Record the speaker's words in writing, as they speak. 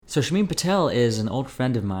So Shameen Patel is an old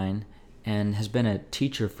friend of mine and has been a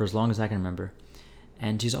teacher for as long as I can remember.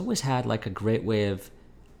 And she's always had like a great way of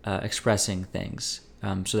expressing things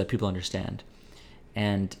so that people understand.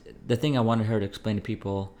 And the thing I wanted her to explain to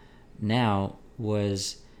people now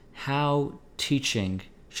was how teaching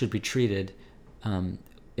should be treated in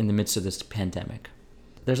the midst of this pandemic.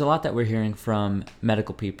 There's a lot that we're hearing from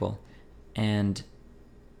medical people, and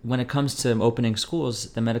when it comes to opening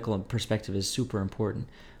schools, the medical perspective is super important.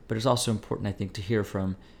 But it's also important, I think, to hear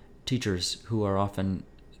from teachers who are often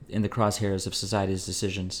in the crosshairs of society's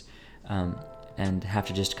decisions and have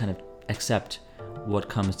to just kind of accept what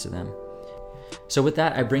comes to them. So with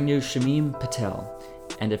that, I bring you Shameen Patel.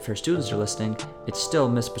 And if her students are listening, it's still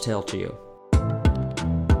Miss Patel to you.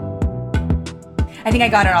 I think I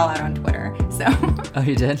got it all out on Twitter, so. Oh,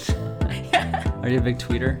 you did? Yeah. Are you a big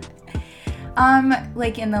tweeter?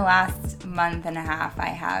 Like in the last month and a half, I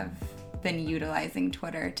have been utilizing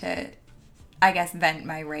Twitter to, I guess, vent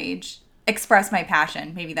my rage, express my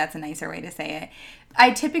passion. Maybe that's a nicer way to say it.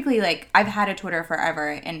 I typically, I've had a Twitter forever,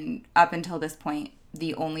 and up until this point,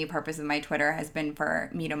 the only purpose of my Twitter has been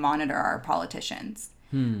for me to monitor our politicians.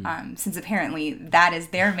 Since apparently that is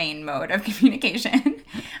their main mode of communication.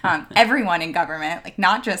 Everyone in government,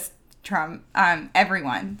 not just Trump,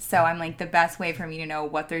 everyone. So I'm the best way for me to know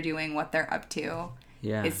what they're doing, what they're up to.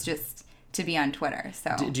 Yeah. It's just to be on Twitter.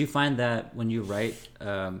 So do you find that when you write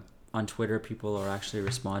on Twitter, people are actually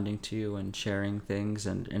responding to you and sharing things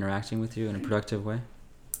and interacting with you in a productive way?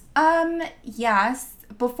 Yes.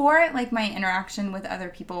 Before, my interaction with other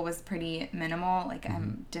people was pretty minimal. I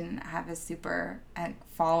didn't have a super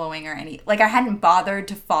following or any... I hadn't bothered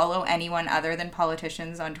to follow anyone other than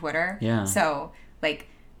politicians on Twitter. Yeah. So,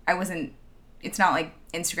 I wasn't... It's not like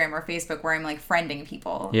Instagram or Facebook where I'm, friending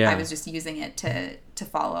people. Yeah. I was just using it to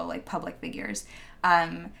follow, public figures.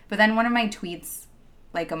 But then one of my tweets,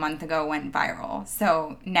 a month ago, went viral.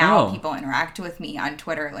 So now people interact with me on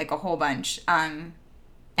Twitter, a whole bunch.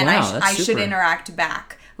 And wow, I should interact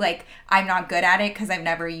back. I'm not good at it because I've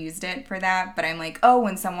never used it for that. But I'm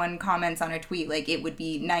when someone comments on a tweet, it would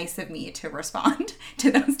be nice of me to respond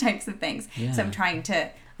to those types of things. Yeah. So I'm trying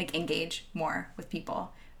to, engage more with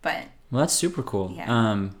people. But well, that's super cool. Yeah.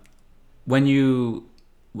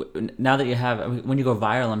 Now that you have, when you go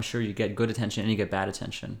viral, I'm sure you get good attention and you get bad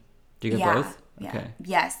attention. Do you get both? Yeah. Okay.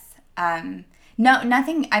 Yes. No,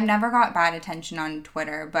 nothing. I've never got bad attention on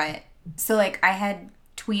Twitter, but so I had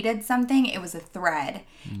tweeted something. It was a thread,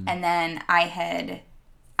 and then I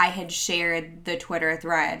had shared the Twitter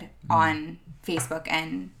thread on Facebook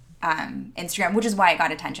and Instagram, which is why I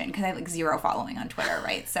got attention because I have 0 following on Twitter,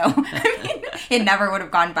 right? So it never would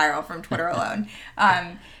have gone viral from Twitter alone.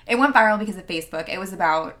 It went viral because of Facebook. It was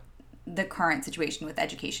about the current situation with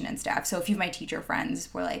education and staff. So a few of my teacher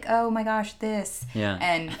friends were oh my gosh, this,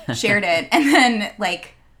 and shared it, and then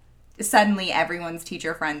suddenly everyone's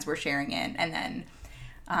teacher friends were sharing it, and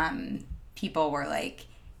then people were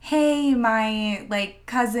hey, my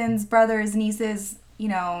cousins, brothers, nieces,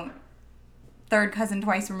 third cousin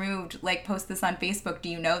twice removed, post this on Facebook, do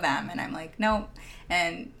you know them? And I'm nope.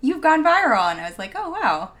 And you've gone viral. And I was oh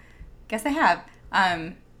wow, guess I have.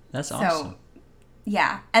 That's awesome. So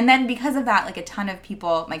yeah. And then because of that, a ton of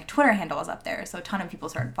people, my Twitter handle was up there, so a ton of people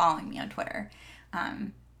started following me on Twitter.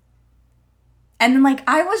 And then,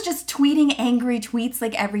 I was just tweeting angry tweets,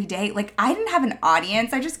 every day. I didn't have an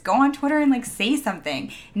audience. I just go on Twitter and, say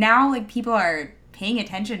something. Now, people are paying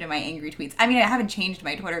attention to my angry tweets. I mean, I haven't changed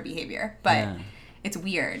my Twitter behavior, but it's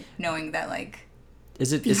weird knowing that,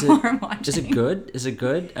 people are watching. Is it good? Is it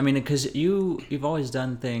good? I mean, because you've always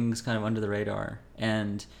done things kind of under the radar.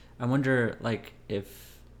 And I wonder, if...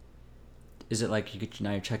 Is it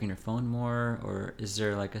now you're checking your phone more, or is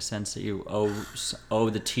there a sense that you owe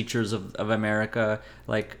the teachers of America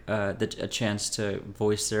a chance to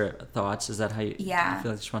voice their thoughts? Is that how you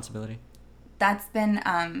feel responsibility? That's been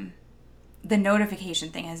the notification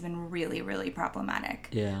thing has been really, really problematic.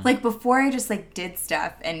 Yeah. Before I just did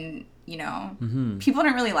stuff and people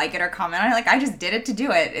didn't really like it or comment on it. I just did it to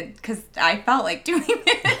do it because I felt like doing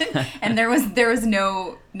it. And there was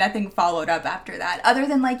nothing followed up after that other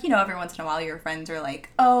than every once in a while your friends are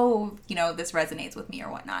oh, this resonates with me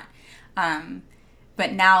or whatnot.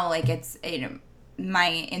 But now it's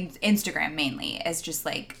my Instagram mainly is just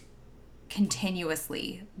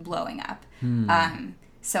continuously blowing up.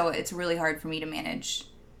 So it's really hard for me to manage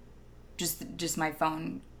just my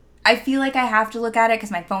phone. I feel like I have to look at it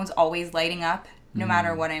because my phone's always lighting up no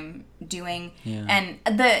matter what I'm doing. Yeah. And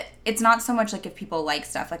it's not so much if people like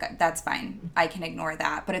stuff, that's fine. I can ignore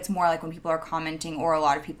that. But it's more when people are commenting or a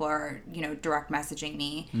lot of people are, direct messaging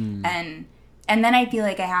me. And then I feel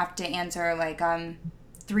I have to answer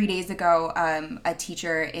 3 days ago, a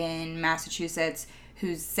teacher in Massachusetts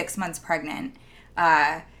who's 6 months pregnant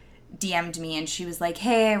DM'd me, and she was like,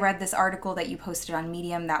 hey, I read this article that you posted on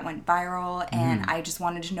Medium that went viral, and I just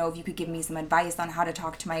wanted to know if you could give me some advice on how to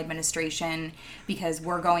talk to my administration, because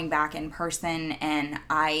we're going back in person and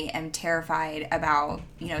I am terrified about,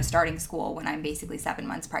 starting school when I'm basically 7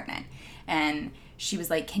 months pregnant. And she was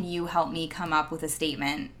like, can you help me come up with a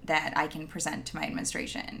statement that I can present to my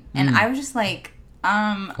administration? And I was just like,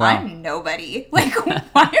 Wow. I'm nobody. Like,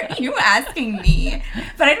 why are you asking me?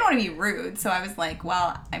 But I didn't want to be rude, so I was like,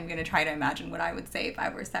 well, I'm going to try to imagine what I would say if I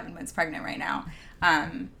were 7 months pregnant right now.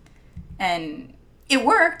 And it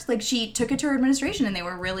worked. Like, she took it to her administration, and they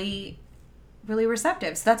were really, really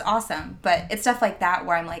receptive. So that's awesome. But it's stuff like that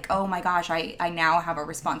where I'm like, oh my gosh, I now have a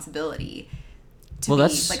responsibility to be,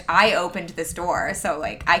 like, I opened this door, so,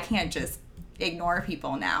 like, I can't just ignore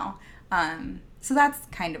people now. So that's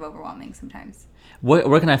kind of overwhelming sometimes.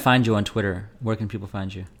 Where can I find you on Twitter? Where can people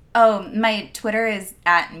find you? Oh, my Twitter is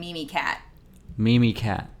at MimiCat.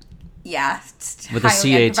 MimiCat. Yeah. With a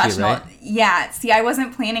C-A-T, right? Yeah. See, I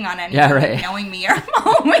wasn't planning on anyone knowing me or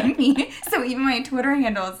following me. So even my Twitter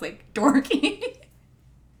handle is like dorky.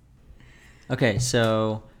 Okay,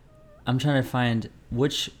 so I'm trying to find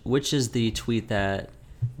which is the tweet that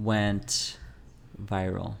went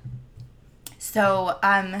viral. So,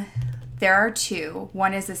 there are two.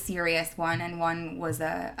 One is a serious one, and one was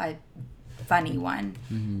a funny one.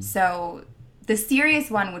 Mm-hmm. So the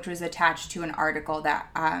serious one, which was attached to an article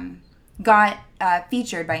that got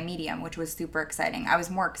featured by Medium, which was super exciting. I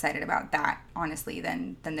was more excited about that, honestly,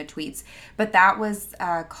 than the tweets. But that was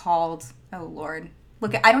called, oh, Lord.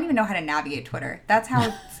 Look, I don't even know how to navigate Twitter. That's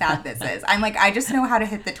how sad this is. I'm like, I just know how to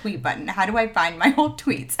hit the tweet button. How do I find my old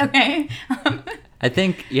tweets? Okay. I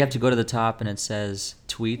think you have to go to the top and it says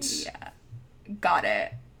tweets. Yeah. Got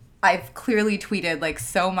it. I've clearly tweeted like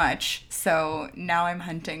so much, so now I'm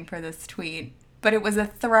hunting for this tweet. But it was a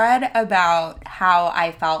thread about how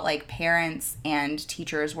I felt like parents and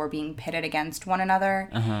teachers were being pitted against one another.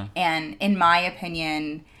 Uh-huh. And in my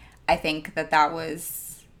opinion, I think that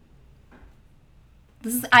was...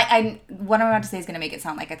 what I'm about to say is going to make it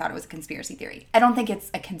sound like I thought it was a conspiracy theory. I don't think it's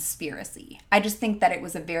a conspiracy. I just think that it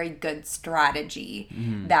was a very good strategy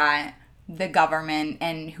that the government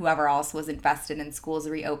and whoever else was invested in schools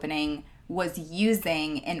reopening was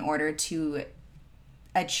using in order to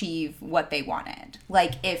achieve what they wanted.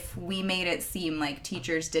 Like, if we made it seem like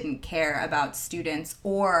teachers didn't care about students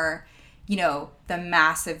or, the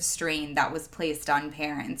massive strain that was placed on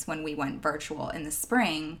parents when we went virtual in the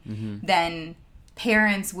spring, then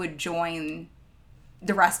parents would join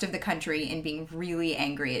the rest of the country in being really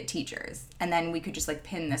angry at teachers. And then we could just, like,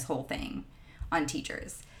 pin this whole thing on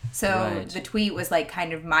teachers. So the tweet was like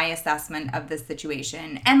kind of my assessment of the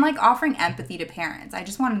situation and like offering empathy to parents. I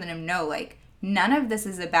just wanted them to know, like, none of this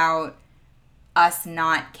is about us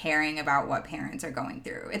not caring about what parents are going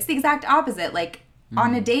through. It's the exact opposite. Like,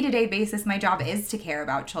 on a day-to-day basis, my job is to care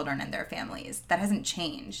about children and their families. That hasn't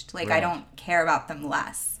changed. Like, I don't care about them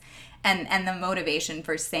less. And the motivation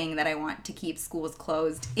for saying that I want to keep schools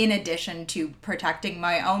closed, in addition to protecting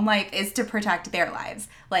my own life, is to protect their lives.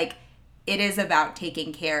 Like, it is about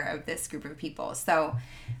taking care of this group of people. So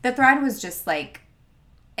the thread was just like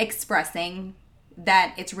expressing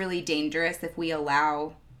that it's really dangerous if we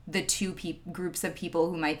allow the two groups of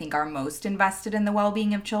people whom I think are most invested in the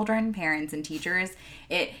well-being of children, parents and teachers.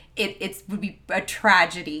 It would be a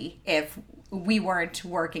tragedy if we weren't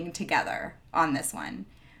working together on this one.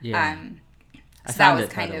 Yeah. I found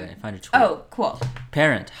it, by the way. I found a tweet. Oh, cool.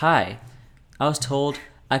 Parent, hi. I was told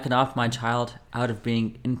I can opt my child out of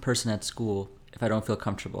being in person at school if I don't feel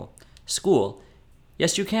comfortable. School,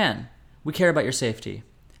 yes you can. We care about your safety.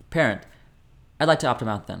 Parent, I'd like to opt him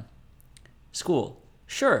out then. School,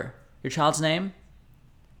 sure. Your child's name?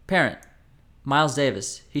 Parent, Miles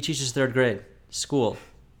Davis. He teaches 3rd grade. School,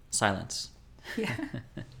 silence. Yeah.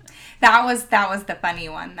 That was the funny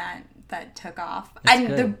one that took off. That's and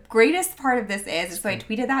good. The greatest part of this is so I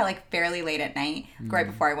tweeted that like fairly late at night, right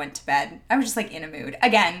before I went to bed. I was just like in a mood.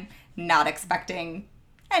 Again, not expecting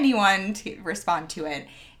anyone to respond to it.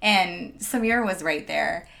 And Samir was right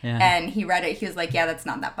there. Yeah. And he read it. He was like, yeah, that's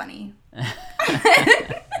not that funny.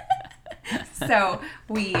 So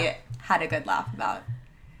we had a good laugh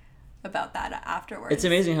about that afterwards. It's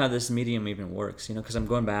amazing how this medium even works, because I'm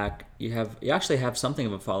going back. You actually have something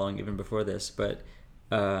of a following even before this, but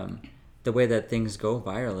the way that things go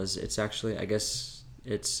viral is it's actually, I guess,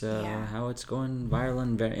 it's how it's going viral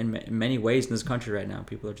in many ways in this country right now.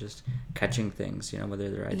 People are just catching things, whether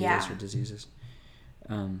they're ideas or diseases.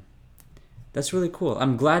 That's really cool.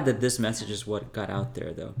 I'm glad that this message is what got out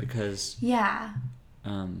there, though, because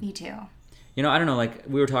Me too. I don't know, like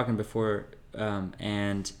we were talking before,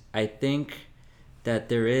 and I think that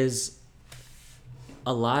there is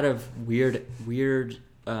a lot of weird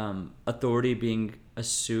authority being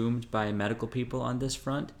assumed by medical people on this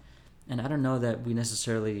front, and I don't know that we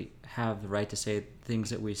necessarily have the right to say things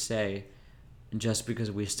that we say just because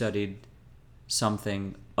we studied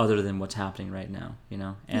something other than what's happening right now,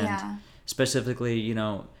 and specifically,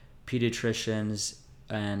 pediatricians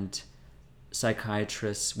and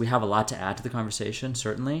psychiatrists, we have a lot to add to the conversation,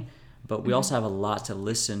 certainly, but we also have a lot to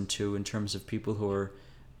listen to in terms of people who are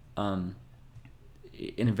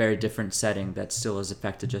in a very different setting that still is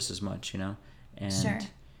affected just as much, and Sure.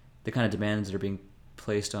 the kind of demands that are being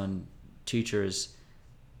placed on teachers,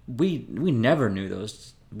 we never knew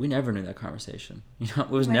those. We never knew that conversation. It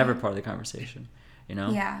was never part of the conversation.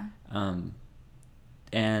 Yeah.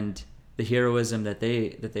 And the heroism that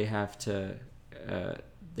they have to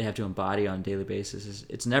embody on a daily basis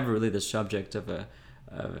it's never really the subject of a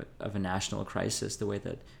national crisis the way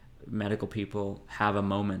that medical people have a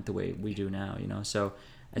moment the way we do now. So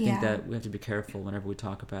I think that we have to be careful whenever we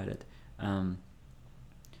talk about it.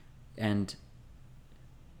 And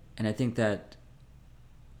I think that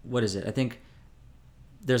I think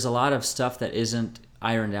there's a lot of stuff that isn't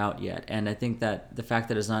ironed out yet, and I think that the fact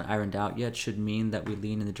that it's not ironed out yet should mean that we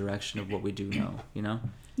lean in the direction of what we do know.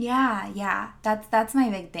 Yeah. That's my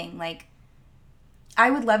big thing. Like,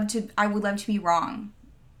 I would love to be wrong.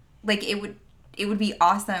 Like, it would be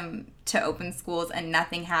awesome to open schools and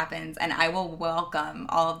nothing happens, and I will welcome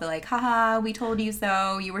all of the like, haha, we told you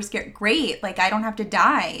so, you were scared. Great. Like, I don't have to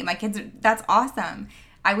die. My kids that's awesome.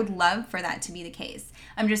 I would love for that to be the case.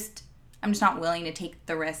 I'm just not willing to take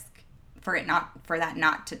the risk for that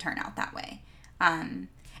not to turn out that way. And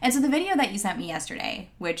so the video that you sent me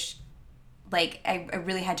yesterday, which like I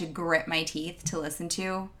really had to grit my teeth to listen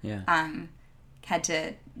to. Yeah. Had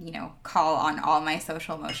to, call on all my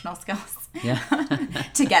social emotional skills Yeah.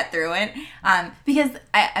 to get through it. Because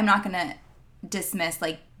I'm not going to dismiss,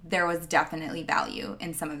 like, there was definitely value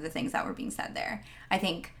in some of the things that were being said there. I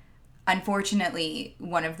think, unfortunately,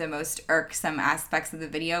 one of the most irksome aspects of the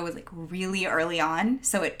video was like really early on,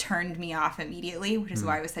 so it turned me off immediately, which is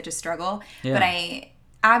why it was such a struggle. Yeah. But I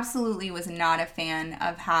absolutely was not a fan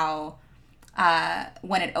of how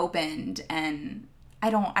when it opened, and I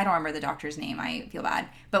don't remember the doctor's name, I feel bad,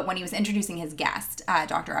 but when he was introducing his guest,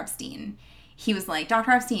 Dr. Epstein, he was like,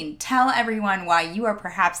 Dr. Epstein, tell everyone why you are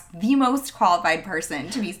perhaps the most qualified person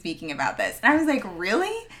to be speaking about this. And I was like,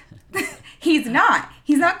 really? He's not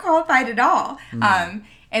qualified at all.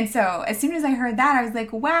 And so as soon as I heard that, I was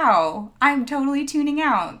like, wow, I'm totally tuning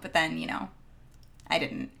out. But then, I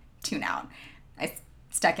didn't tune out. I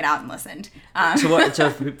stuck it out and listened. So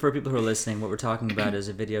for people who are listening, what we're talking about is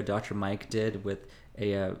a video Dr. Mike did with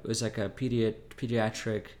it was like a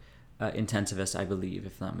pediatric intensivist, I believe,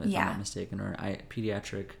 if I'm not mistaken, or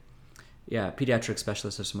pediatric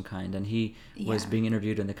specialist of some kind, and he was being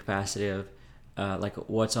interviewed in the capacity of like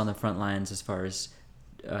what's on the front lines as far as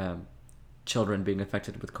children being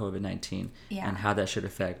affected with COVID-19 and how that should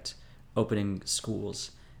affect opening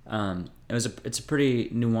schools. It's a pretty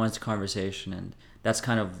nuanced conversation, and that's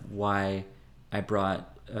kind of why I brought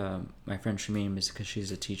my friend Shamim, is because she's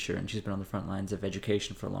a teacher and she's been on the front lines of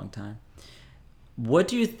education for a long time. What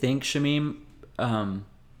do you think, Shamim? What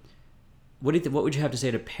would you have to say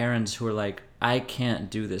to parents who are like, I can't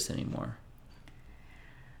do this anymore?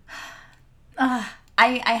 I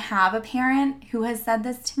have a parent who has said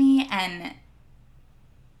this to me, and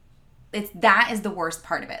that is the worst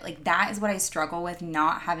part of it. Like, that is what I struggle with,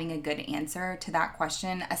 not having a good answer to that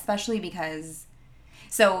question, especially because,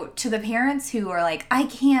 so to the parents who are like, I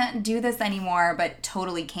can't do this anymore, but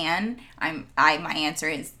totally can, my answer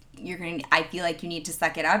is, I feel like you need to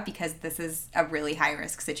suck it up, because this is a really high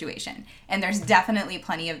risk situation. And there's definitely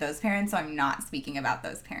plenty of those parents, so I'm not speaking about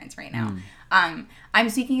those parents right now. I'm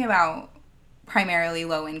speaking about primarily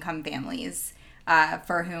low income families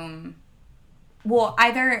for whom, well,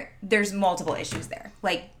 either there's multiple issues there.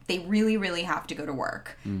 Like, they really, really have to go to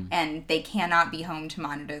work and they cannot be home to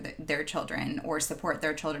monitor their children or support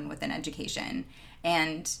their children with an education.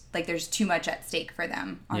 And, like, there's too much at stake for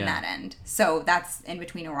them on that end. So that's in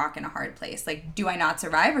between a rock and a hard place. Like, do I not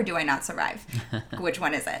survive or do I not survive? Which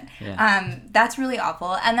one is it? Yeah. That's really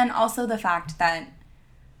awful. And then also the fact that,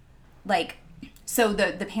 like, so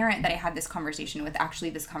the parent that I had this conversation with, actually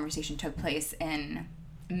this conversation took place in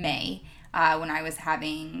May when I was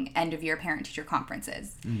having end-of-year parent-teacher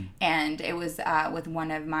conferences. And it was with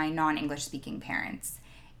one of my non-English speaking parents.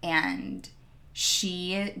 And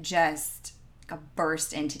she just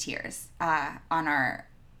burst into tears on our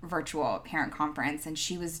virtual parent conference, and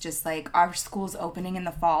she was just like, our school's opening in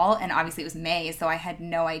the fall, and obviously it was May, so I had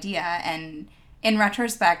no idea. And in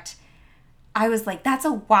retrospect, I was like, that's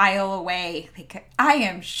a while away. Like, I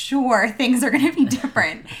am sure things are going to be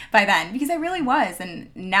different by then, because I really was. And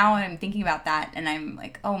now I'm thinking about that and I'm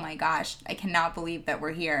like, oh my gosh, I cannot believe that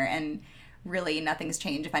we're here. And really nothing's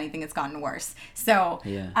changed. If anything, it's gotten worse. So,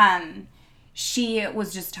 she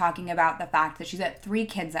was just talking about the fact that she's got 3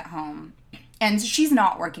 kids at home and she's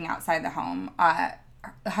not working outside the home.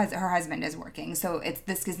 Her husband is working. So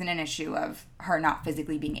this isn't an issue of her not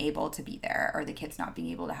physically being able to be there or the kids not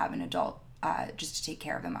being able to have an adult just to take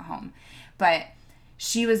care of them at home. But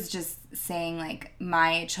she was just saying, like,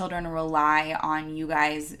 my children rely on you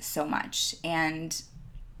guys so much. And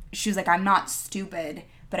she was like, I'm not stupid,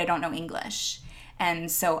 but I don't know English.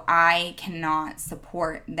 And so I cannot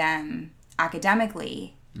support them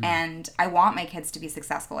academically. And I want my kids to be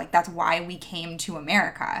successful. Like, that's why we came to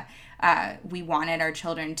America. We wanted our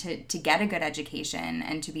children to get a good education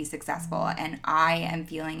and to be successful. And I am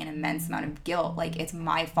feeling an immense amount of guilt. Like, it's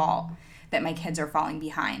my fault that my kids are falling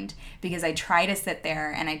behind, because I try to sit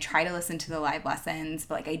there and I try to listen to the live lessons,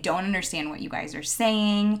 but like, I don't understand what you guys are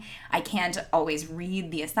saying. I can't always read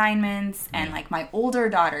the assignments, and like, my older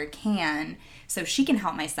daughter can, so she can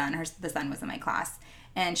help my son. The son was in my class.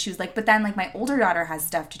 And she was like, but then like, my older daughter has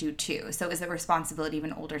stuff to do too. So is it responsibility of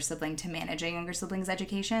an older sibling to manage a younger sibling's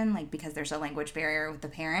education? Like, because there's a language barrier with the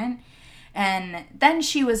parent. And then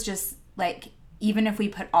she was just like, even if we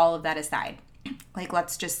put all of that aside, like,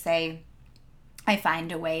 let's just say I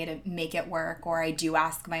find a way to make it work, or I do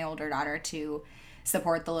ask my older daughter to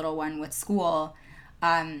support the little one with school,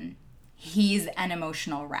 he's an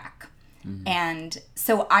emotional wreck. And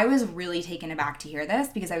so I was really taken aback to hear this,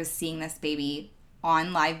 because I was seeing this baby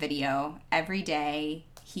on live video every day.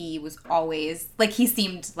 He was always, like, he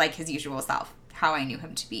seemed like his usual self, how I knew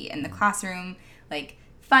him to be in the classroom, like,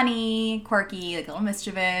 funny, quirky, like, a little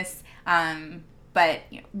mischievous, but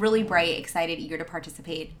really bright, excited, eager to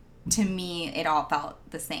participate. To me, it all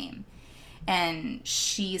felt the same. And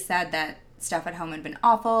she said that stuff at home had been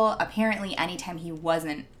awful. Apparently, anytime he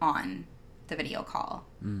wasn't on the video call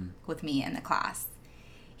with me in the class,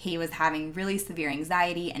 he was having really severe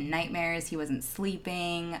anxiety and nightmares. He wasn't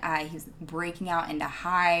sleeping. He was breaking out into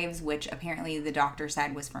hives, which apparently the doctor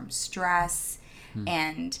said was from stress.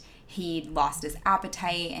 And he lost his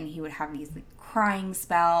appetite, and he would have these like, crying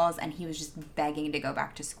spells, and he was just begging to go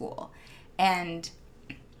back to school. And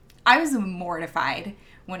I was mortified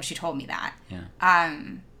when she told me that.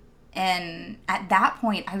 And at that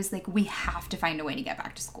point, I was like, we have to find a way to get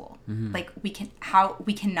back to school. Like, we cannot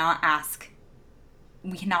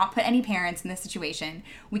put any parents in this situation.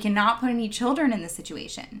 We cannot put any children in this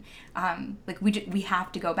situation. Like, we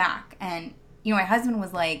have to go back. And, my husband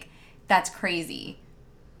was like, that's crazy.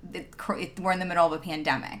 We're in the middle of a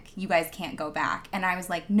pandemic. You guys can't go back. And I was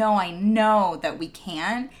like, no, I know that we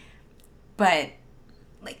can, but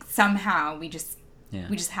like, somehow we just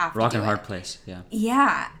have to rock and hard place.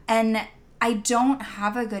 Yeah. And I don't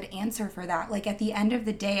have a good answer for that. Like, at the end of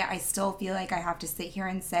the day, I still feel like I have to sit here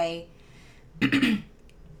and say,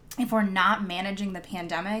 if we're not managing the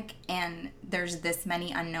pandemic and there's this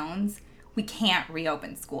many unknowns, we can't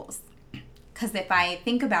reopen schools. Because if I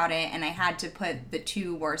think about it, and I had to put the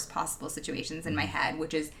 2 worst possible situations in my head,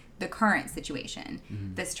 which is the current situation,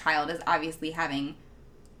 this child is obviously having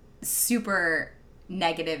super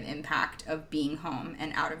negative impact of being home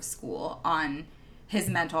and out of school on his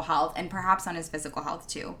mental health, and perhaps on his physical health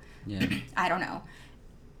too. I don't know.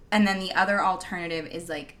 And then the other alternative is,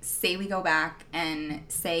 like, say we go back and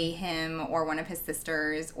say him or one of his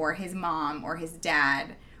sisters or his mom or his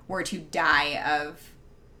dad were to die of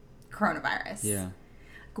coronavirus.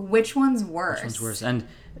 Which one's worse? And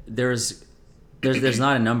there's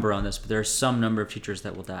not a number on this, but there's some number of teachers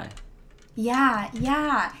that will die.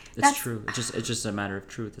 It's true. It's just a matter of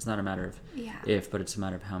truth. It's not a matter of if, but it's a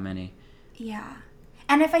matter of how many.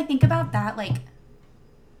 And if I think about that, like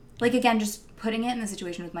again, just putting it in the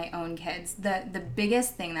situation with my own kids, the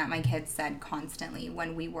biggest thing that my kids said constantly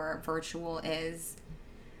when we were virtual is,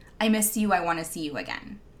 I miss you, I want to see you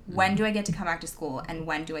again. When do I get to come back to school, and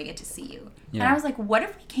when do I get to see you? And I was like, what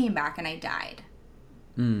if we came back and I died?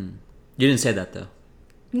 You didn't say that, though.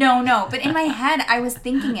 No, but in my head, I was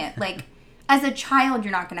thinking it, like, as a child,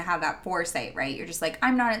 you're not going to have that foresight, right? You're just like,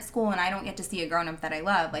 I'm not at school and I don't get to see a grown-up that I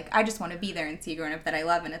love. Like, I just want to be there and see a grown-up that I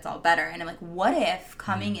love, and it's all better. And I'm like, what if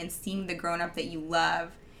coming and seeing the grown-up that you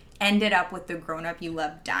love ended up with the grown-up you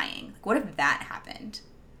love dying? Like, what if that happened?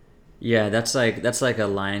 Yeah, that's like a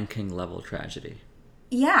Lion King level tragedy.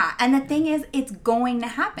 Yeah, and the thing is, it's going to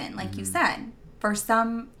happen, like you said.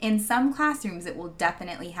 in some classrooms it will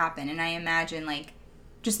definitely happen, and I imagine, like,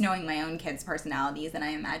 just knowing my own kids' personalities, and I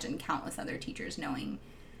imagine countless other teachers knowing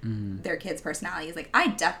their kids' personalities. Like, I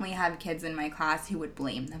definitely have kids in my class who would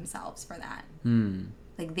blame themselves for that.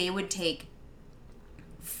 Like, they would take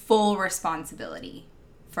full responsibility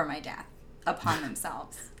for my death upon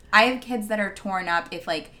themselves. I have kids that are torn up if,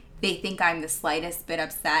 like, they think I'm the slightest bit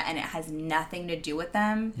upset and it has nothing to do with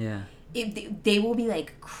them. Yeah. They will be,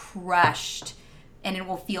 like, crushed, and it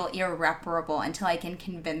will feel irreparable until I can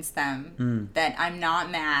convince them that I'm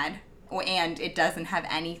not mad and it doesn't have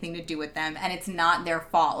anything to do with them and it's not their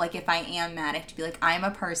fault. Like, if I am mad, I have to be like, I'm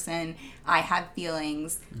a person. I have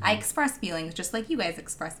feelings. I express feelings just like you guys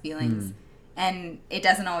express feelings. And it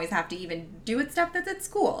doesn't always have to even do with stuff that's at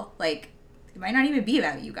school. Like, it might not even be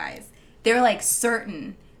about you guys. They're, like,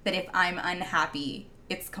 certain that if I'm unhappy,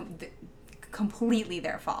 it's completely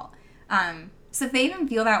their fault. So if they even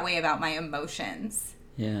feel that way about my emotions,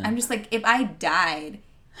 I'm just like, if I died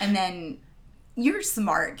and then you're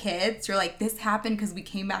smart kids, you're like, this happened because we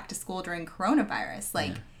came back to school during coronavirus.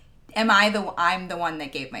 Like, I'm the one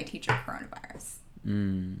that gave my teacher coronavirus.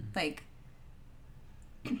 Like,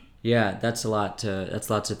 yeah, that's a lot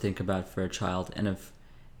to think about for a child. And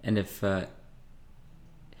if I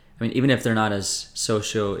mean, even if they're not as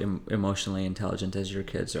emotionally intelligent as your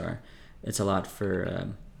kids are, it's a lot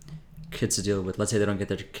for kids to deal with. Let's say they don't get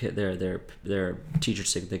their teacher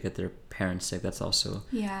sick, they get their parents sick. That's also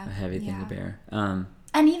a heavy thing to bear. And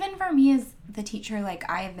even for me as the teacher, like,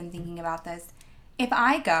 I have been thinking about this. If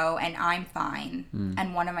I go and I'm fine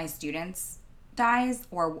and one of my students dies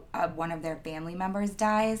or one of their family members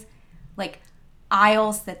dies, like,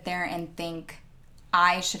 I'll sit there and think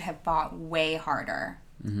I should have fought way harder.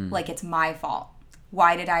 Like, it's my fault.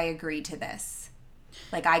 Why did I agree to this?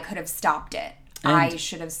 Like, I could have stopped it. And I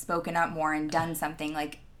should have spoken up more and done something.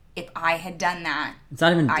 Like, if I had done that, it's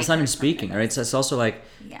not even speaking, right? It's also like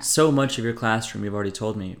so much of your classroom, you've already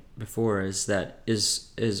told me before, is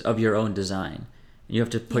of your own design. You have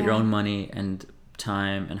to put your own money and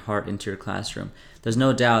time and heart into your classroom. There's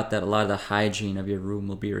no doubt that a lot of the hygiene of your room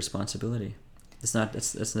will be your responsibility. There's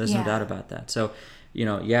no doubt about that. So,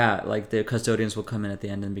 like, the custodians will come in at the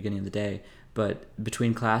end and the beginning of the day, but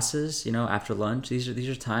between classes, after lunch, these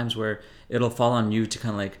are times where it'll fall on you to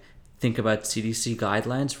kind of, like, think about CDC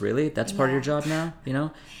guidelines. Really, that's part of your job now.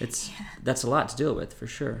 That's a lot to deal with for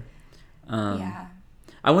sure. I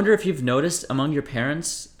wonder if you've noticed among your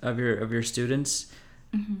parents of your students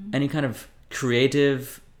any kind of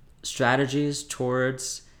creative strategies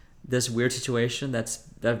towards this weird situation that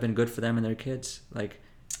have been good for them and their kids, like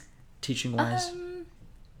teaching wise,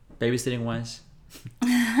 babysitting wise.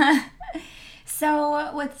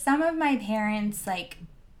 So with some of my parents, like,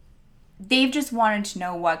 they've just wanted to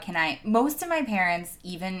know most of my parents,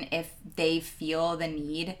 even if they feel the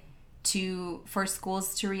need for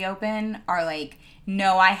schools to reopen, are like,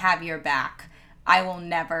 no, I have your back. I will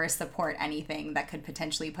never support anything that could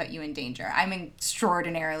potentially put you in danger. I'm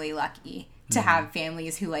extraordinarily lucky to have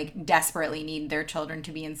families who, like, desperately need their children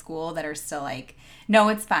to be in school that are still like, no,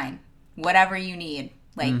 it's fine. Whatever you need.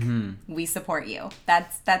 Like, we support you.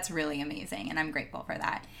 That's really amazing, and I'm grateful for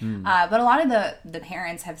that. But a lot of the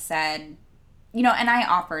parents have said, and I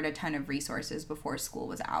offered a ton of resources before school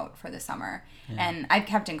was out for the summer, and I've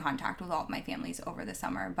kept in contact with all of my families over the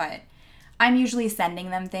summer, but I'm usually sending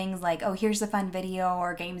them things like, oh, here's a fun video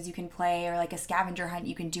or games you can play or, like, a scavenger hunt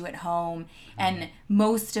you can do at home, and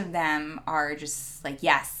most of them are just like,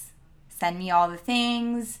 yes. Send me all the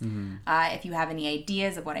things. If you have any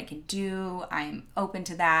ideas of what I can do, I'm open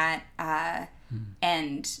to that.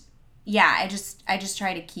 And I just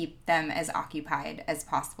try to keep them as occupied as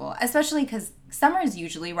possible, especially because summer is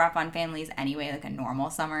usually rough on families anyway, like a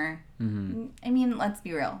normal summer. I mean, let's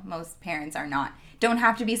be real. Most parents don't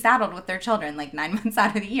have to be saddled with their children like 9 months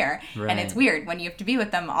out of the year. Right. And it's weird when you have to be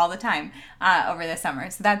with them all the time over the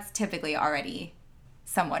summer. So that's typically already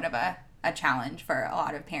somewhat of a challenge for a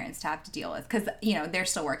lot of parents to have to deal with because, they're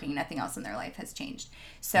still working. Nothing else in their life has changed.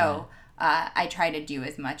 So I try to do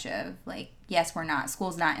as much of, like, yes,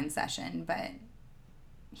 school's not in session, but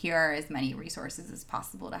here are as many resources as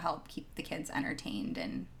possible to help keep the kids entertained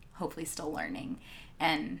and hopefully still learning.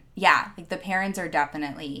 And like, the parents are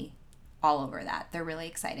definitely all over that. They're really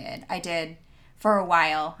excited. I did for a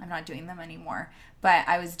while. I'm not doing them anymore. But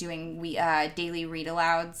I was doing daily read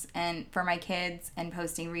alouds and for my kids and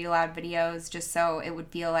posting read aloud videos just so it would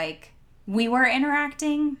feel like we were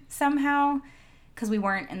interacting somehow because we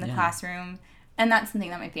weren't in the classroom. And that's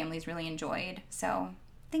something that my family's really enjoyed. So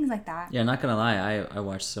things like that. Yeah, not gonna lie, I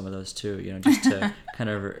watched some of those too. Just to kind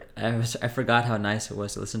of I forgot how nice it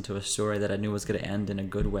was to listen to a story that I knew was gonna end in a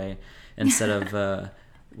good way, instead of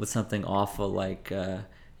with something awful like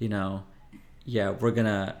yeah, we're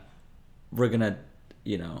gonna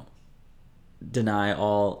deny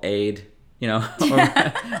all aid, or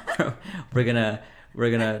we're gonna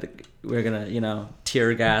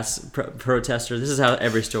tear gas protesters. This is how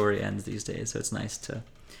every story ends these days. So it's nice to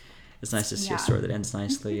see a story that ends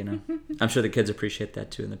nicely. I'm sure the kids appreciate that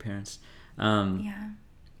too, and the parents. Yeah.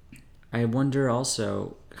 I wonder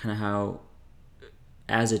also kind of how,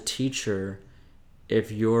 as a teacher,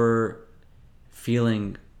 if you're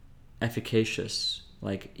feeling efficacious,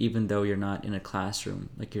 like even though you're not in a classroom,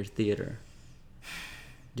 like your theater.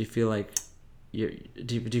 Do you feel like do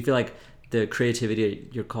you feel like the creativity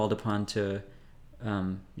you're called upon to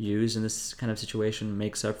use in this kind of situation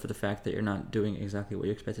makes up for the fact that you're not doing exactly what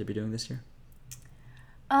you expected to be doing this year?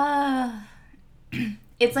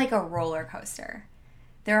 It's like a roller coaster.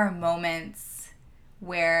 There are moments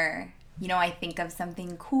where, I think of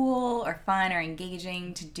something cool or fun or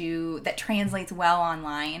engaging to do that translates well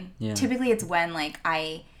online. Yeah. Typically it's when like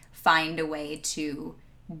I find a way to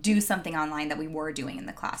do something online that we were doing in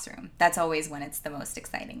the classroom. That's always when it's the most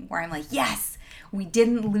exciting, where I'm like, yes, we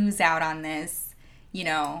didn't lose out on this.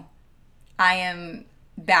 I am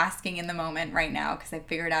basking in the moment right now because I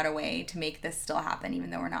figured out a way to make this still happen even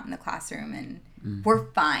though we're not in the classroom, and we're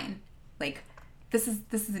fine. Like, this is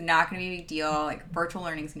not going to be a big deal. Like, virtual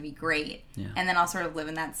learning is going to be great. Yeah. And then I'll sort of live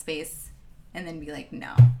in that space and then be like,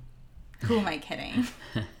 no. Who am I kidding?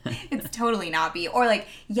 It's totally not be. Or like,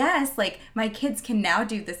 yes, like my kids can now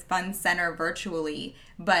do this fun center virtually,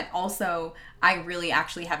 but also I really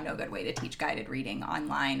actually have no good way to teach guided reading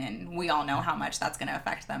online, and we all know how much that's going to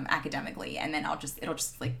affect them academically. And then it'll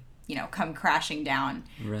just like, come crashing down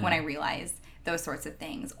when I realize those sorts of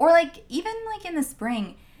things. Or like, even like in the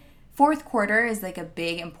spring, fourth quarter is like a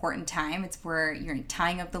big important time. It's where you're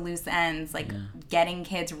tying up the loose ends, like getting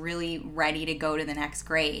kids really ready to go to the next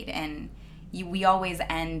grade. And we always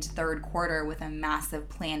end third quarter with a massive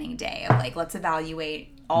planning day of like, let's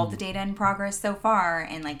evaluate all the data in progress so far,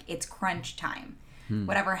 and like it's crunch time.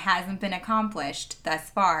 Whatever hasn't been accomplished thus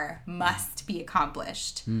far must be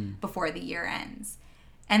accomplished before the year ends.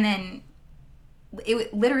 And then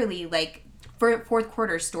it literally like fourth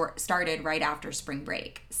quarter started right after spring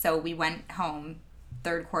break. So we went home,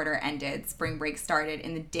 third quarter ended, spring break started,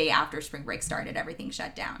 and the day after spring break started, everything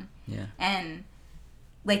shut down. Yeah. And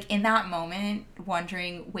like in that moment,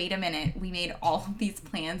 wondering, wait a minute, we made all of these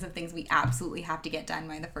plans of things we absolutely have to get done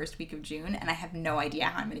by the first week of June, and I have no idea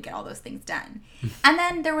how I'm going to get all those things done. And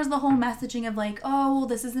then there was the whole messaging of like, oh, well,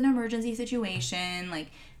 this is an emergency situation.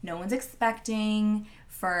 Like, no one's expecting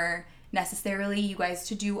for necessarily you guys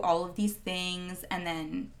to do all of these things. And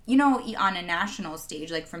then, on a national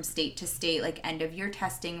stage, like from state to state, like end of year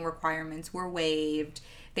testing requirements were waived.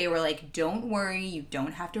 They were like, don't worry, you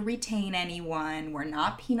don't have to retain anyone. We're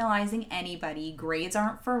not penalizing anybody. Grades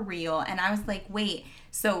aren't for real. And I was like, wait,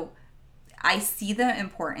 so I see the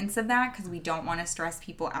importance of that because we don't want to stress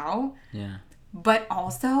people out. Yeah. But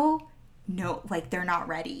also, no, like they're not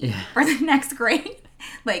ready for the next grade.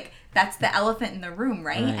 Like, that's the elephant in the room,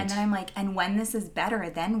 right? And then I'm like, and when this is better,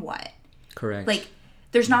 then what? Correct. Like,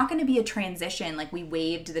 there's not going to be a transition. Like, we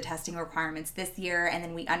waived the testing requirements this year, and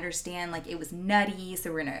then we understand, like, it was nutty,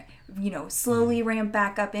 so we're going to, slowly ramp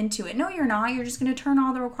back up into it. No, you're not. You're just going to turn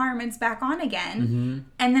all the requirements back on again.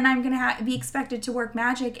 And then I'm going to be expected to work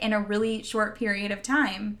magic in a really short period of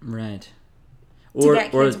time. Right. To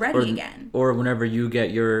get kids ready again. Or whenever you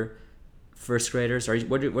get your first graders.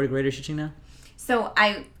 What grade are you teaching now? So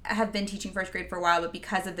I have been teaching first grade for a while, but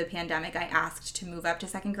because of the pandemic, I asked to move up to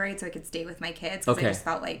second grade so I could stay with my kids. Because I just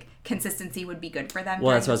felt like consistency would be good for them.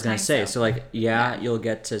 Well, that's what I was going to say. So like, you'll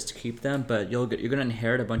get to keep them, but you're going to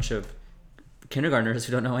inherit a bunch of kindergartners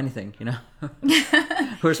who don't know anything,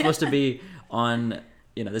 who are supposed to be on,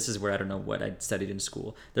 this is where I don't know what I studied in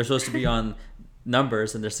school. They're supposed to be on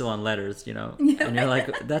numbers and they're still on letters, and you're like,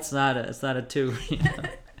 it's not a 2.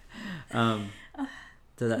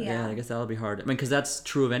 So that, I guess that'll be hard. I mean, because that's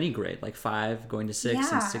true of any grade, like 5 going to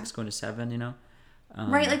 6 and 6 going to 7,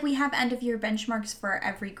 Right, like we have end of year benchmarks for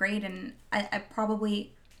every grade, and I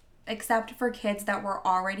probably, except for kids that were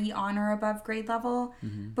already on or above grade level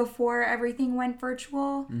before everything went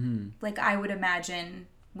virtual, like I would imagine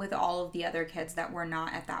with all of the other kids that were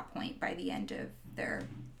not at that point by the end of their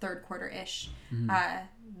third quarter-ish,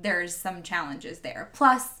 there's some challenges there.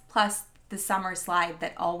 Plus the summer slide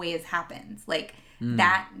that always happens. Like,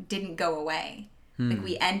 that didn't go away. Like,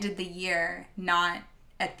 we ended the year not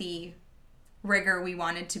at the rigor we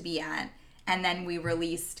wanted to be at. and then we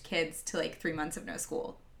released kids to like 3 months of no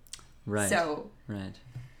school. Right. So. Right.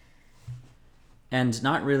 And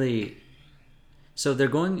not really. So they're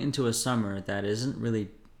going into a summer that isn't really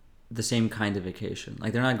the same kind of vacation.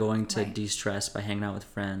 Like they're not going to de-stress by hanging out with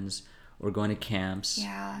friends or going to camps.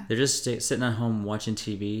 Yeah. They're just sitting at home watching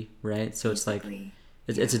TV, right? So basically,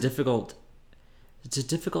 it's a difficult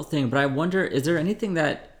thing. But I wonder, is there anything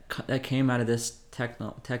that came out of this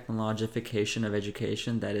technologification of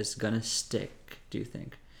education that is gonna stick? Do you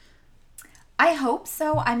think? I hope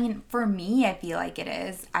so. I mean, for me, I feel like it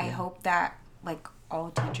is. I hope that like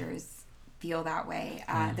all teachers feel that way.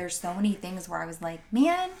 There's so many things where I was like,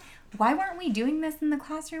 man, why weren't we doing this in the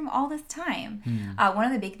classroom all this time? One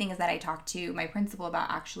of the big things that I talked to my principal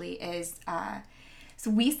about actually is, so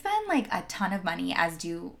we spend like a ton of money, as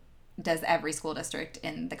does every school district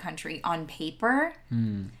in the country, on paper.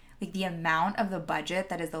 Like the amount of the budget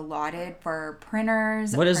that is allotted for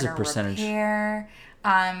printers, what is the percentage? Repair.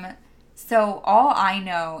 So all I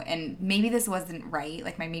know, and maybe this wasn't right,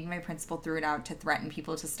 like maybe my principal threw it out to threaten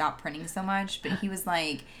people to stop printing so much, but he was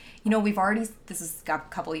like, this is a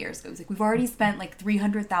couple years ago, he was like, we've already spent like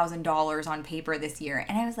 $300,000 on paper this year.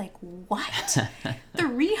 And I was like, what?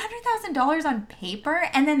 $300,000 on paper?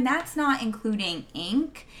 And then that's not including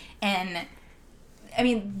ink. And I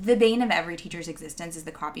mean, the bane of every teacher's existence is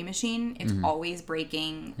the copy machine. It's always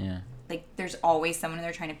breaking. Yeah. Like, there's always someone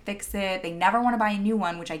there trying to fix it. They never want to buy a new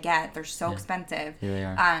one, which I get. They're so expensive. Here they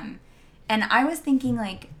are. And I was thinking,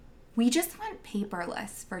 like, we just went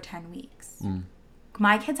paperless for 10 weeks.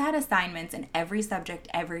 My kids had assignments in every subject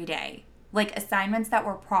every day. Like, assignments that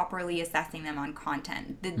were properly assessing them on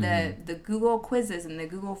content. The Google quizzes and the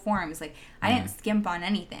Google Forms. Like, I didn't skimp on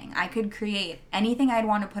anything. I could create anything I'd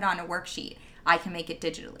want to put on a worksheet. I can make it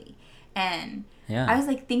digitally. And I was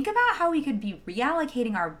like, think about how we could be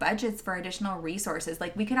reallocating our budgets for additional resources.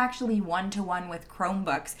 Like, we could actually one-to-one with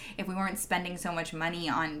Chromebooks if we weren't spending so much money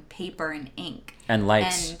on paper and ink. And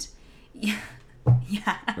lights. And,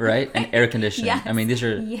 yeah. Right? And air conditioning. Yes. I mean, these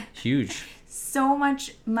are huge. So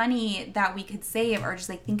much money that we could save, or just,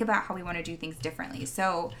 like, think about how we want to do things differently.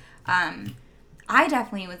 So, I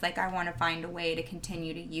definitely was like, I want to find a way to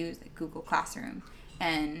continue to use like, Google Classroom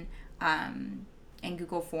and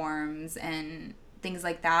Google Forms and things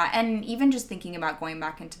like that. And even just thinking about going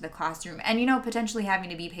back into the classroom and, potentially having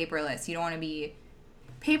to be paperless. You don't want to be...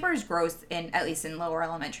 Paper is gross, at least in lower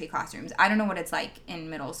elementary classrooms. I don't know what it's like in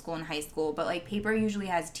middle school and high school, but, like, paper usually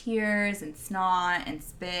has tears and snot and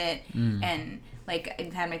spit and, like,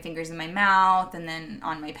 I've had my fingers in my mouth and then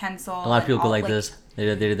on my pencil. A lot of people go like this. They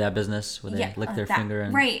did that business where they lick their finger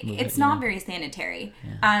and... Right. It's not very sanitary.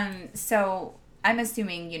 Yeah. So... I'm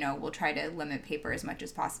assuming, we'll try to limit paper as much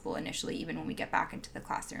as possible initially, even when we get back into the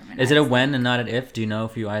classroom. And is it a when and not an if? Do you know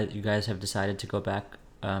if you guys have decided to go back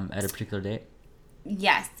at a particular date?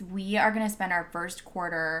 Yes, we are going to spend our first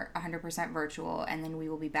quarter 100% virtual, and then we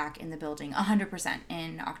will be back in the building 100%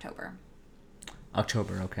 in October.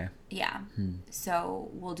 October, okay. Yeah. So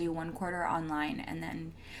we'll do one quarter online, and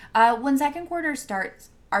then when second quarter starts,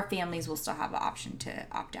 our families will still have the option to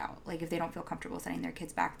opt out. Like, if they don't feel comfortable sending their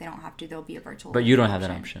kids back, they don't have to. There'll be a virtual. But you don't have that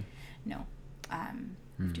option. No.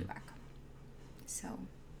 Do it back. So.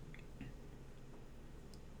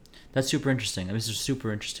 That's super interesting. This is a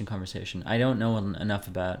super interesting conversation. I don't know enough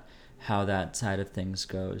about how that side of things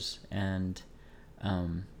goes. And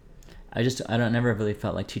I never really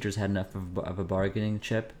felt like teachers had enough of a bargaining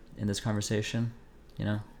chip in this conversation,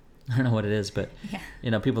 I don't know what it is, but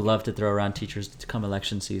people love to throw around teachers to come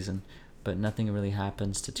election season, but nothing really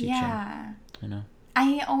happens to teaching. Yeah.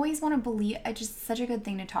 I always want to believe it's just such a good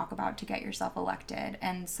thing to talk about to get yourself elected.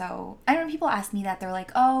 And so I don't know, people ask me that. They're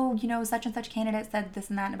like, oh, such and such candidate said this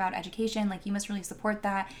and that about education. Like, you must really support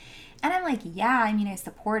that. And I'm like, yeah, I mean, I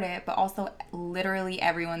support it, but also literally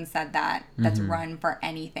everyone said that that's run for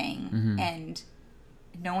anything. And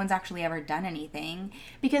no one's actually ever done anything.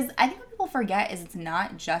 Because I think what people forget is it's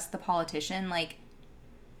not just the politician. Like,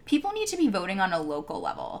 people need to be voting on a local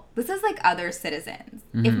level. This is like other citizens.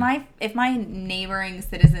 If my neighboring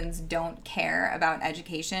citizens don't care about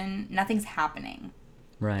education, nothing's happening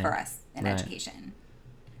for us in education.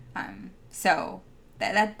 So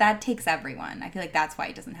that takes everyone. I feel like that's why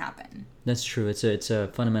it doesn't happen. That's true. It's a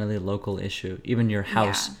fundamentally local issue. Even your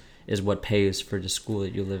house is what pays for the school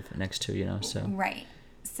that you live next to. So right.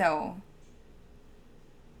 So,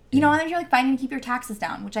 and then you're like fighting to keep your taxes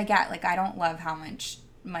down, which I get. Like, I don't love how much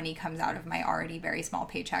money comes out of my already very small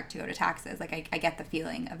paycheck to go to taxes. Like, I get the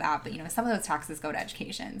feeling of that, but some of those taxes go to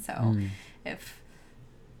education. So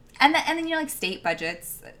and then like state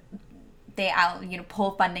budgets,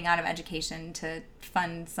 pull funding out of education to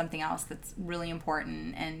fund something else that's really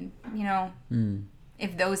important. And,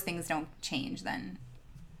 if those things don't change, then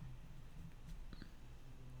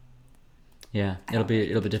it'll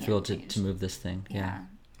be difficult to move this thing. Yeah.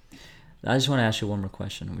 I just want to ask you one more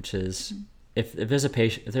question, which is, if there's a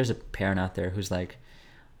parent out there who's like,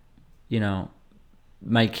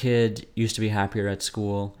 my kid used to be happier at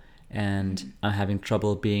school, and I'm having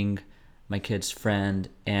trouble being my kid's friend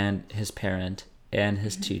and his parent and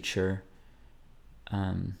his teacher,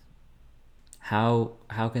 how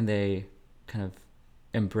can they kind of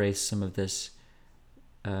embrace some of these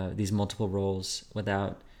multiple roles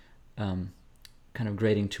without kind of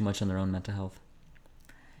grading too much on their own mental health?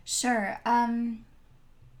 Sure.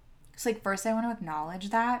 So first I want to acknowledge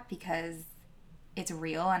that, because it's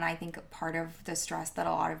real, and I think part of the stress that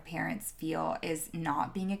a lot of parents feel is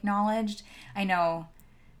not being acknowledged. I know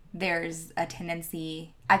there's a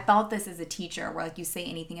tendency, I felt this as a teacher, where you say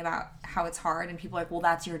anything about how it's hard and people are like, well,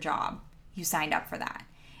 that's your job. You signed up for that.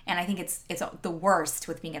 And I think it's the worst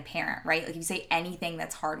with being a parent, right? If you say anything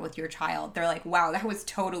that's hard with your child, they're like, wow, that was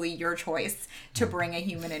totally your choice to bring a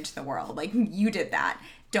human into the world. You did that.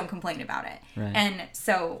 Don't complain about it. Right. And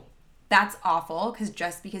so that's awful, because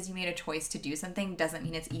just because you made a choice to do something doesn't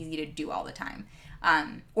mean it's easy to do all the time.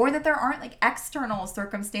 Or that there aren't external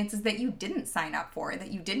circumstances that you didn't sign up for,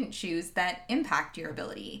 that you didn't choose, that impact your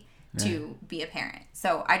ability to be a parent.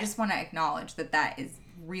 So I just want to acknowledge that is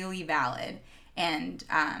really valid. And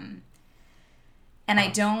I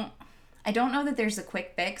don't know that there's a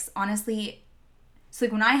quick fix, honestly. So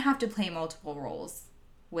when I have to play multiple roles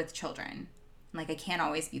with children, I can't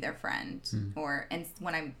always be their friend, and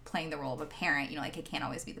when I'm playing the role of a parent, I can't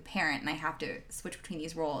always be the parent, and I have to switch between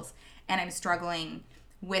these roles, and I'm struggling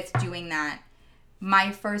with doing that.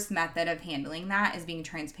 My first method of handling that is being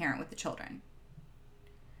transparent with the children.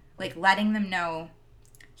 Letting them know,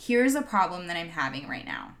 here's a problem that I'm having right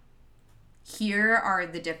now. Here are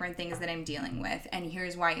the different things that I'm dealing with, and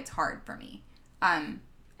here's why it's hard for me. I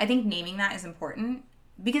think naming that is important,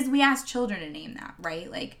 because we ask children to name that,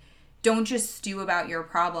 right? Don't just stew about your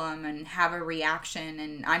problem and have a reaction,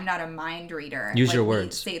 and I'm not a mind reader. Use your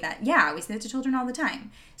words. We say that. Yeah, we say that to children all the time.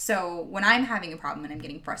 So when I'm having a problem and I'm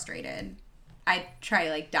getting frustrated, I try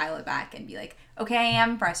to dial it back and be like, okay, I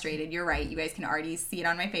am frustrated. You're right. You guys can already see it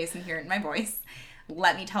on my face and hear it in my voice.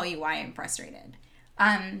 Let me tell you why I'm frustrated.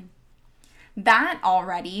 That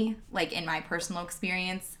already, in my personal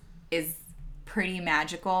experience, is pretty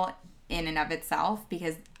magical in and of itself,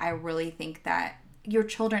 because I really think that your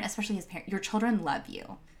children, especially as parents, your children love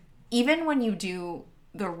you. Even when you do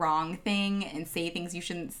the wrong thing and say things you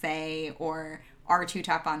shouldn't say or are too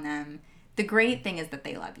tough on them, the great thing is that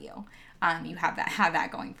they love you. You have that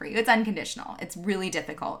going for you. It's unconditional. It's really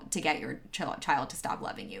difficult to get your child to stop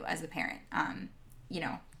loving you as a parent.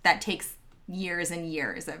 That takes years and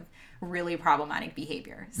years of really problematic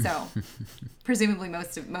behavior. So presumably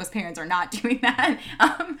most parents are not doing that.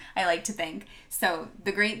 I like to think. So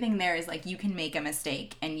the great thing there is you can make a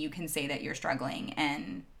mistake and you can say that you're struggling,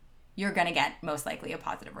 and you're going to get most likely a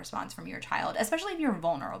positive response from your child, especially if you're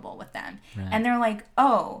vulnerable with them. Right. And they're like,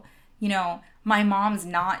 oh, my mom's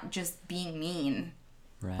not just being mean.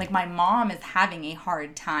 Right. My mom is having a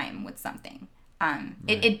hard time with something. Right.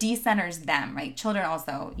 It decenters them, right? Children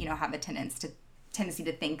also, have a tendency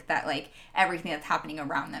to think that everything that's happening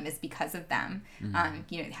around them is because of them.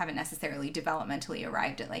 Haven't necessarily developmentally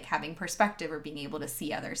arrived at having perspective or being able to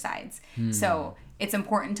see other sides. So it's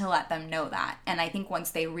important to let them know that. And I think once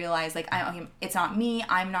they realize it's not me,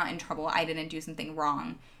 I'm not in trouble, I didn't do something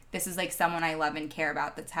wrong, this is someone I love and care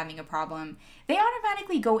about that's having a problem, they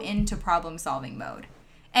automatically go into problem solving mode.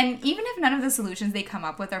 And even if none of the solutions they come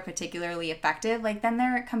up with are particularly effective, then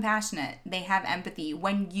they're compassionate. They have empathy.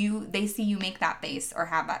 When they see you make that face or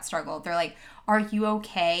have that struggle, they're like, are you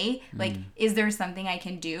okay? Is there something I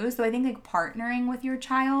can do? So I think partnering with your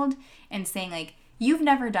child and saying you've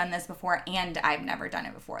never done this before and I've never done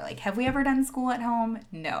it before. Have we ever done school at home?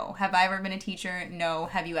 No. Have I ever been a teacher? No.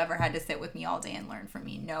 Have you ever had to sit with me all day and learn from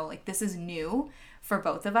me? No. This is new for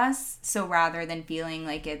both of us. So rather than feeling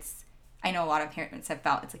I know a lot of parents have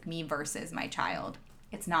felt it's me versus my child.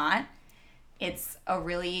 It's not. It's a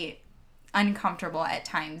really uncomfortable at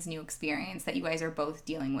times new experience that you guys are both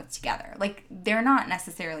dealing with together. They're not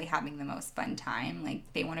necessarily having the most fun time.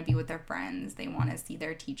 They want to be with their friends. They want to see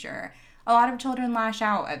their teacher. A lot of children lash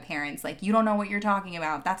out at parents you don't know what you're talking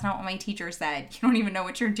about. That's not what my teacher said. You don't even know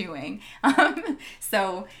what you're doing.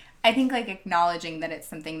 So I think acknowledging that it's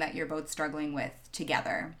something that you're both struggling with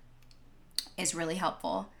together is really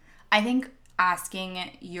helpful. I think asking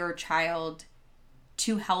your child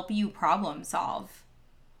to help you problem solve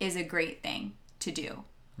is a great thing to do.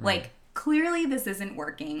 Right. Like, clearly this isn't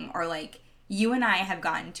working, or like, you and I have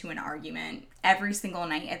gotten to an argument every single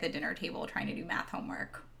night at the dinner table trying to do math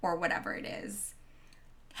homework or whatever it is.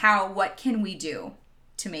 What can we do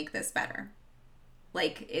to make this better?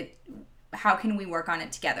 Like, how can we work on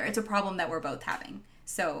it together? It's a problem that we're both having.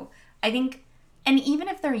 So I think, and even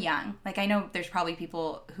if they're young, like, I know there's probably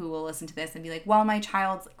people who will listen to this and be like, well, my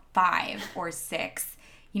child's 5 or 6,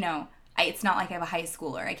 you know, it's not like I have a high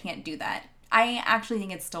schooler. I can't do that. I actually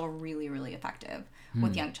think it's still really, really effective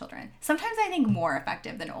with young children. Sometimes I think more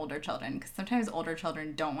effective than older children, because sometimes older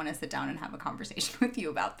children don't want to sit down and have a conversation with you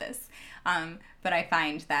about this. But I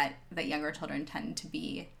find that younger children tend to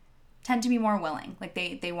be more willing. Like,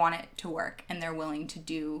 they want it to work, and they're willing to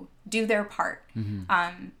do their part.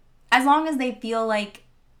 As long as they feel like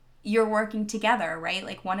you're working together, right?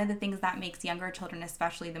 Like, one of the things that makes younger children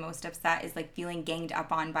especially the most upset is like feeling ganged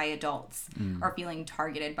up on by adults or feeling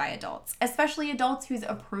targeted by adults, especially adults whose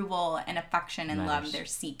approval and affection and love they're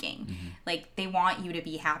seeking. Like, they want you to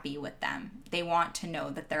be happy with them. They want to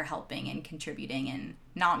know that they're helping and contributing and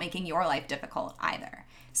not making your life difficult either.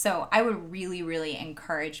 So I would really, really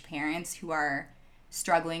encourage parents who are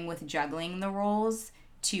struggling with juggling the roles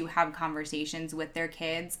to have conversations with their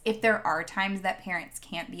kids. If there are times that parents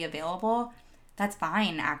can't be available, that's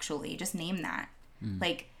fine, actually. Just name that.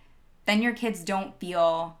 Like, then your kids don't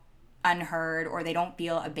feel unheard, or they don't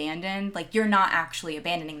feel abandoned. Like, you're not actually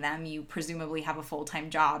abandoning them. You presumably have a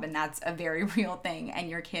full-time job, and that's a very real thing. And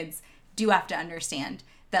your kids do have to understand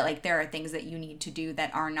that, like, there are things that you need to do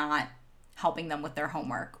that are not helping them with their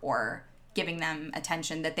homework or giving them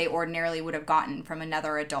attention that they ordinarily would have gotten from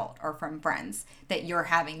another adult or from friends that you're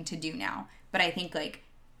having to do now. But I think, like,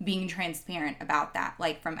 being transparent about that,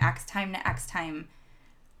 like, from X time to X time,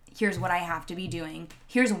 here's what I have to be doing.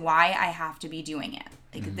 Here's why I have to be doing it.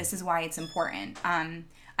 Like, this is why it's important.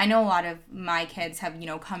 I know a lot of my kids have, you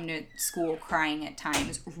know, come to school crying at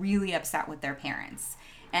times, really upset with their parents.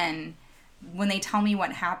 And when they tell me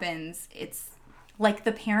what happens, it's like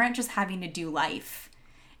the parent just having to do life.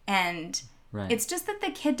 And it's just that the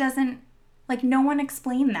kid doesn't, like, no one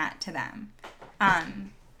explained that to them.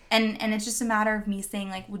 And it's just a matter of me saying,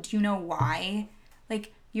 like, well, do you know why?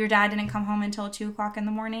 Like, your dad didn't come home until 2 o'clock in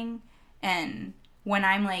the morning. And when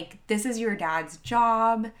I'm like, this is your dad's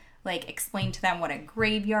job, like, explain to them what a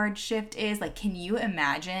graveyard shift is. Like, can you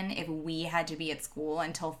imagine if we had to be at school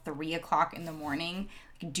until 3 o'clock in the morning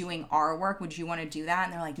doing our work? Would you want to do that?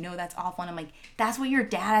 And they're like, no, that's awful. And I'm like, that's what your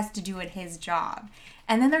dad has to do at his job.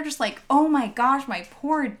 And then they're just like, oh my gosh, my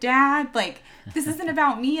poor dad. Like, this isn't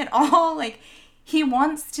about me at all. Like, he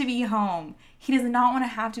wants to be home. He does not want to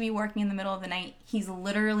have to be working in the middle of the night. He's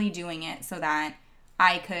literally doing it so that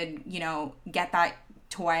I could, you know, get that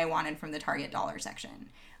toy I wanted from the Target dollar section.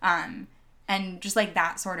 And just like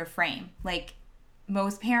that sort of frame. Like,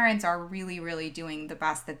 most parents are really, really doing the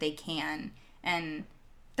best that they can. And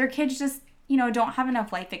their kids just, you know, don't have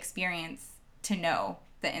enough life experience to know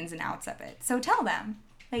the ins and outs of it. So tell them.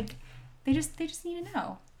 Like, they just need to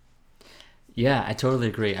know. Yeah, I totally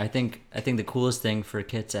agree. I think the coolest thing for a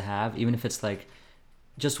kid to have, even if it's like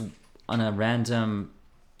just on a random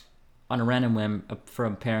whim, for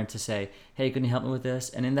a parent to say, hey, can you help me with this?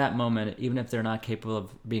 And in that moment, even if they're not capable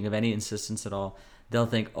of being of any insistence at all, they'll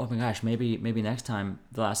think, oh my gosh, maybe next time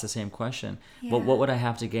they'll ask the same question. Yeah. What would I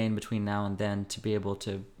have to gain between now and then to be able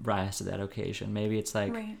to rise to that occasion? Maybe it's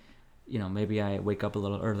like, you know, maybe I wake up a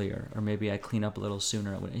little earlier, or maybe I clean up a little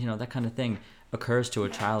sooner. You know, that kind of thing occurs to a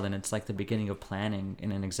child, and it's like the beginning of planning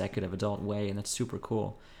in an executive adult way, and that's super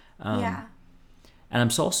cool. And I'm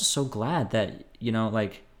also so glad that, you know,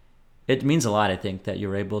 like, it means a lot, I think, that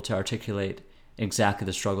you're able to articulate exactly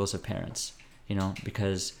the struggles of parents, you know,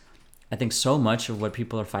 because I think so much of what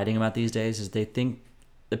people are fighting about these days is they think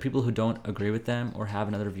the people who don't agree with them or have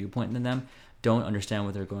another viewpoint than them don't understand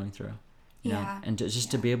what they're going through. You know? And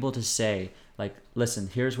to be able to say, like, listen,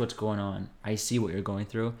 here's what's going on. I see what you're going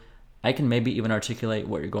through. I can maybe even articulate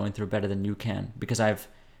what you're going through better than you can, because I've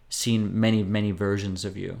seen many, many versions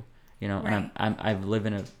of you, you know, and I've lived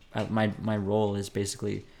in my role is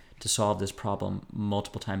basically to solve this problem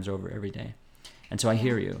multiple times over every day. And so I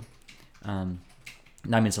hear you.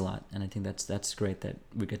 That means a lot. And I think that's great that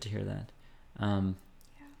we get to hear that.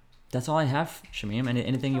 That's all I have, Shamim.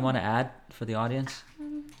 Anything you want to add for the audience?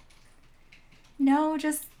 No,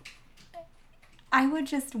 I would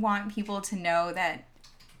just want people to know that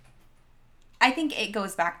I think it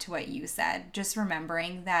goes back to what you said, just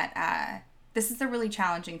remembering that this is a really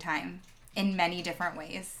challenging time in many different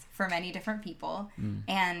ways for many different people.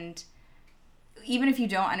 And even if you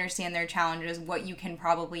don't understand their challenges, what you can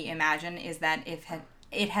probably imagine is that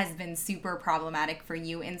it has been super problematic for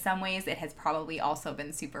you in some ways, it has probably also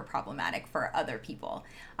been super problematic for other people,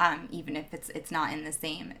 even if it's not in the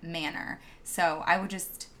same manner. So I would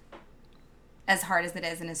just, as hard as it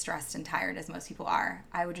is and as stressed and tired as most people are,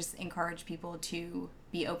 I would just encourage people to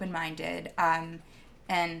be open-minded,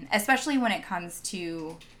 and especially when it comes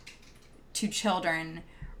to children,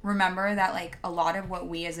 remember that like a lot of what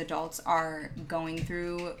we as adults are going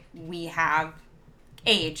through, we have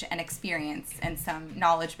age and experience and some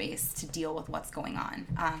knowledge base to deal with what's going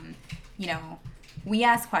on. We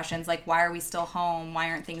ask questions like, why are we still home? Why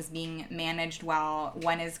aren't things being managed well?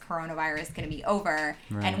 When is coronavirus going to be over?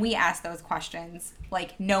 Right. And we ask those questions,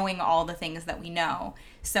 like knowing all the things that we know.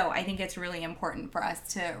 So I think it's really important for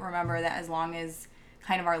us to remember that as long as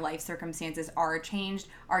kind of our life circumstances are changed,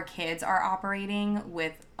 our kids are operating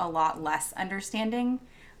with a lot less understanding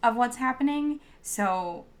of what's happening.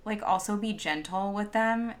 So like also be gentle with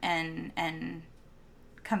them and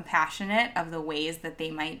compassionate of the ways that they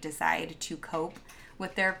might decide to cope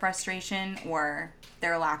with their frustration or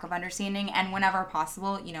their lack of understanding, and whenever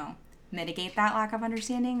possible, mitigate that lack of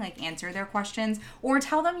understanding, like answer their questions or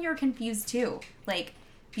tell them you're confused too. Like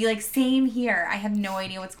be like, same here, I have no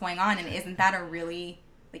idea what's going on. And isn't that a really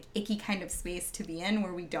like icky kind of space to be in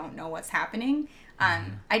where we don't know what's happening?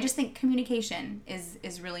 I just think communication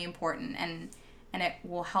is really important, and it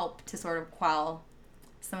will help to sort of quell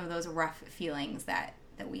some of those rough feelings that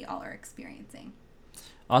we all are experiencing.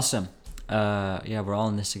 Awesome. Yeah, we're all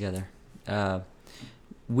in this together.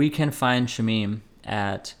 We can find Shamim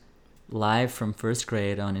at Live from First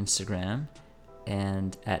Grade on Instagram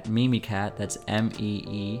and at Mimicat, that's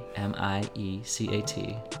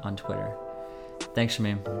MEEMIECAT on Twitter. Thanks,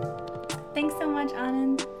 Shamim. Thanks so much,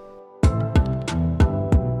 Anand.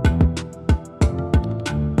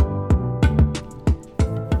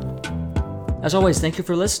 As always, thank you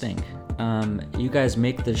for listening. You guys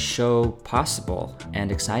make this show possible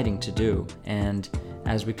and exciting to do. And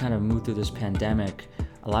as we kind of move through this pandemic,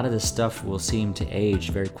 a lot of this stuff will seem to age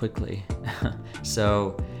very quickly.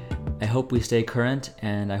 So I hope we stay current,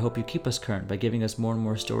 and I hope you keep us current by giving us more and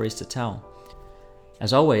more stories to tell.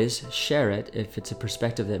 As always, share it if it's a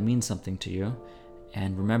perspective that means something to you.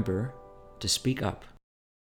 And remember to speak up.